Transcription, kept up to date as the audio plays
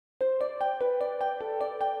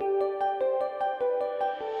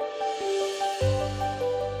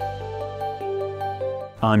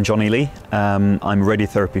I'm Johnny Lee. I'm a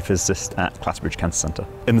radiotherapy physicist at Clatterbridge Cancer Centre.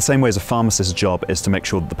 In the same way as a pharmacist's job is to make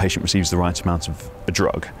sure that the patient receives the right amount of a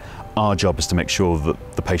drug, our job is to make sure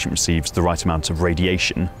that the patient receives the right amount of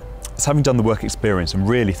radiation. So having done the work experience and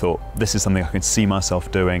really thought this is something I can see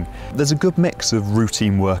myself doing, there's a good mix of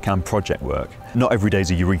routine work and project work. Not every day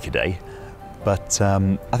is a eureka day, but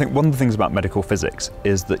I think one of the things about medical physics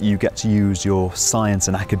is that you get to use your science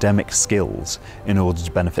and academic skills in order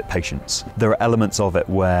to benefit patients. There are elements of it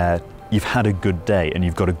where you've had a good day and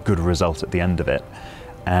you've got a good result at the end of it,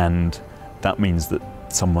 and that means that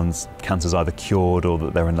someone's cancer is either cured or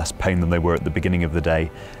that they're in less pain than they were at the beginning of the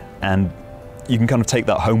day, and you can kind of take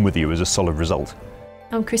that home with you as a solid result.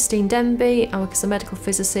 I'm Christine Denby. I work as a medical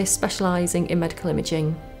physicist specialising in medical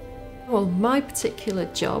imaging. Well, my particular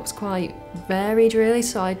job's quite varied really,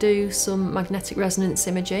 so I do some magnetic resonance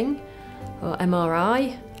imaging, or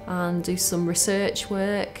MRI, and do some research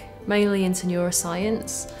work, mainly into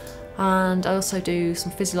neuroscience, and I also do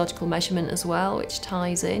some physiological measurement as well, which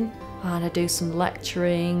ties in, and I do some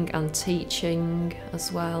lecturing and teaching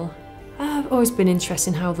as well. I've always been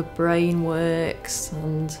interested in how the brain works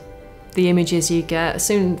and the images you get.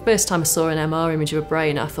 First time I saw an MR image of a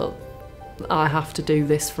brain, I thought, I have to do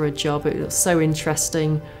this for a job. It was so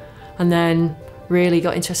interesting. And then really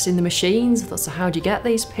got interested in the machines. I thought, so how do you get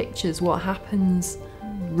these pictures? What happens?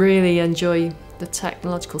 Really enjoy the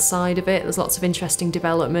technological side of it. There's lots of interesting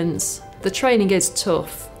developments. The training is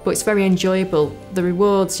tough, but it's very enjoyable. The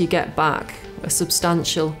rewards you get back are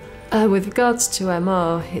substantial. With regards to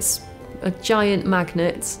MR, it's a giant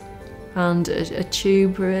magnet and a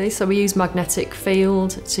tube really. So we use magnetic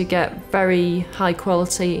field to get very high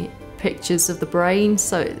quality pictures of the brain,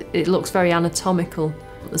 so it looks very anatomical.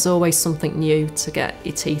 There's always something new to get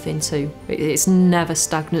your teeth into. It's never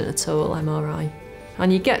stagnant at all, MRI.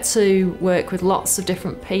 And you get to work with lots of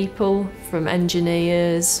different people, from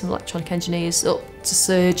engineers, electronic engineers, up to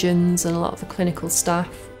surgeons and a lot of the clinical staff.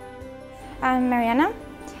 I'm Mariana,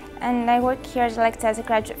 and I work here at Electa as a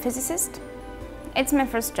graduate physicist. It's my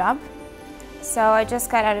first job, so I just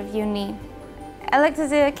got out of uni. Electa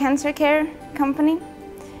is a cancer care company,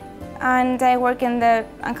 and I work in the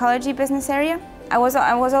oncology business area. I was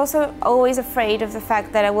also always afraid of the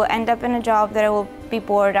fact that I will end up in a job that I will be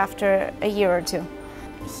bored after a year or two.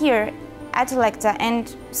 Here at Electa,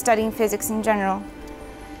 and studying physics in general,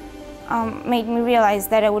 made me realize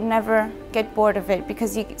that I would never get bored of it,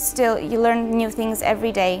 because you learn new things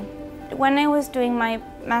every day. When I was doing my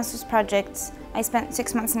master's projects, I spent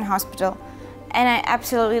 6 months in hospital, and I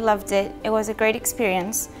absolutely loved it. It was a great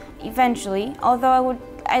experience. Eventually, although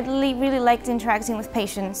I really liked interacting with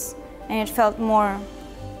patients, and it felt more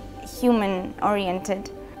human-oriented,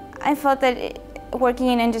 I felt that working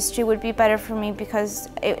in industry would be better for me because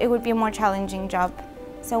it would be a more challenging job.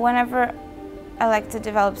 So whenever Electa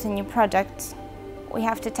develops a new product, we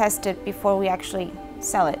have to test it before we actually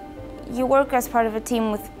sell it. You work as part of a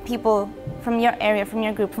team with people from your area, from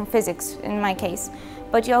your group, from physics in my case,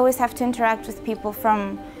 but you always have to interact with people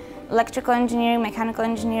from electrical engineering, mechanical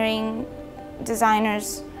engineering,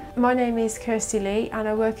 designers. My name is Kirsty Lee, and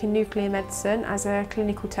I work in nuclear medicine as a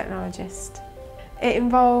clinical technologist. It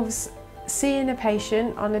involves seeing a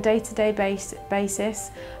patient on a day-to-day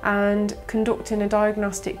basis and conducting a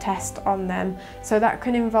diagnostic test on them. So that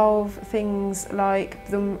can involve things like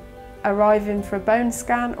them arriving for a bone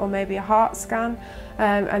scan or maybe a heart scan,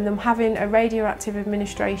 and them having a radioactive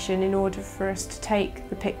administration in order for us to take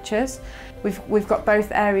the pictures. We've got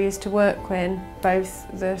both areas to work in, both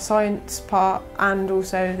the science part and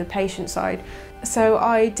also the patient side. So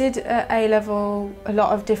I did A-level, a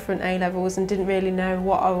lot of different A-levels, and didn't really know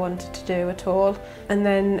what I wanted to do at all, and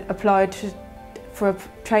then applied for a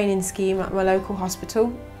training scheme at my local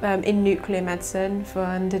hospital in nuclear medicine,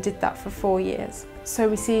 and I did that for 4 years. So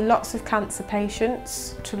we see lots of cancer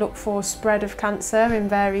patients to look for spread of cancer in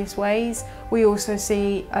various ways. We also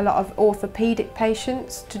see a lot of orthopaedic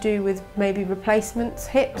patients to do with maybe replacements,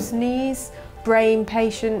 hips, knees, brain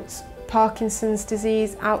patients, Parkinson's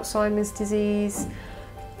disease, Alzheimer's disease.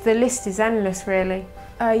 The list is endless really.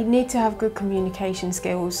 You need to have good communication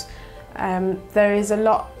skills. There is a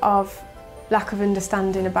lot of lack of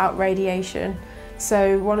understanding about radiation.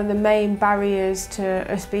 So one of the main barriers to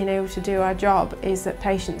us being able to do our job is that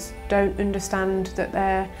patients don't understand that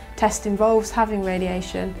their test involves having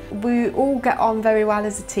radiation. We all get on very well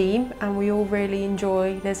as a team, and we all really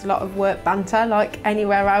enjoy, there's a lot of work banter like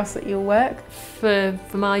anywhere else that you'll work. For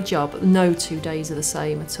my job, no 2 days are the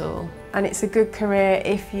same at all. And it's a good career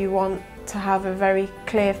if you want to have a very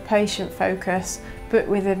clear patient focus, but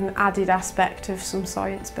with an added aspect of some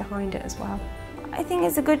science behind it as well. I think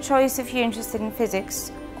it's a good choice if you're interested in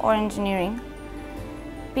physics or engineering.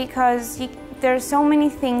 because there are so many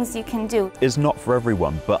things you can do. It's not for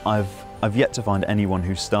everyone, but I've yet to find anyone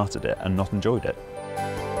who started it and not enjoyed it.